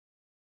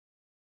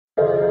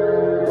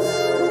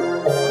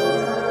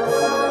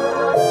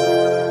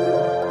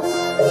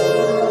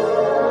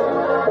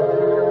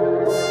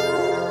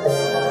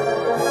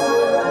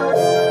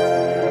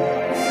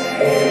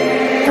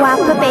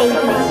a baby.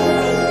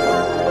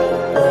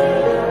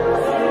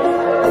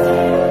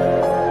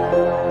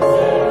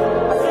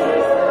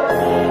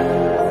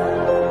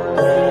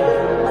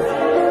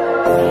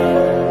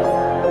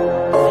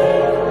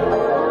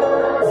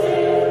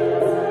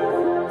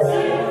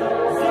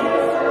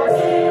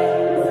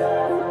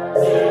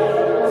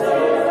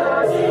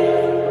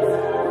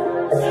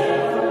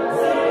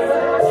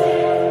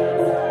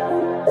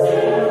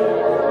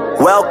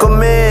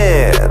 Welcome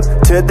in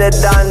to the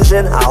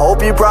dungeon. I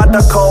hope you brought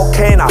the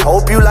cocaine, I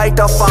hope you like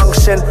the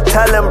function.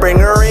 Tell him bring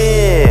her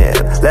in,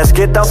 let's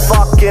get the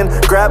fucking.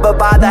 Grab her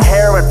by the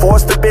hair and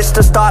force the bitch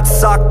to start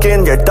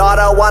sucking. Your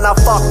daughter wanna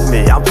fuck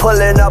me, I'm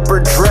pulling up her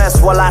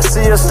dress. While I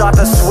see her start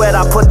to sweat,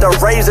 I put the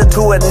razor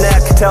to her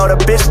neck. Tell the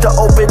bitch to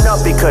open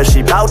up because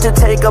she bout to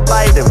take a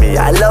bite of me.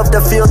 I love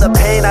to feel the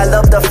pain, I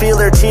love to feel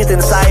her teeth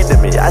inside of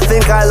me. I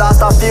think I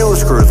lost a few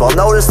screws while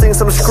noticing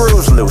some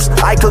screws loose.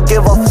 I could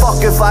give a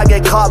fuck if I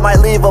get caught, might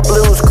leave a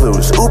Blue's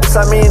Clues. Oops,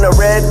 I mean a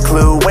red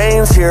clue.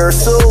 Wayne's here,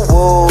 so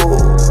woo.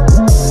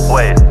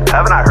 Wait,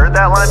 haven't I heard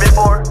that line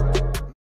before?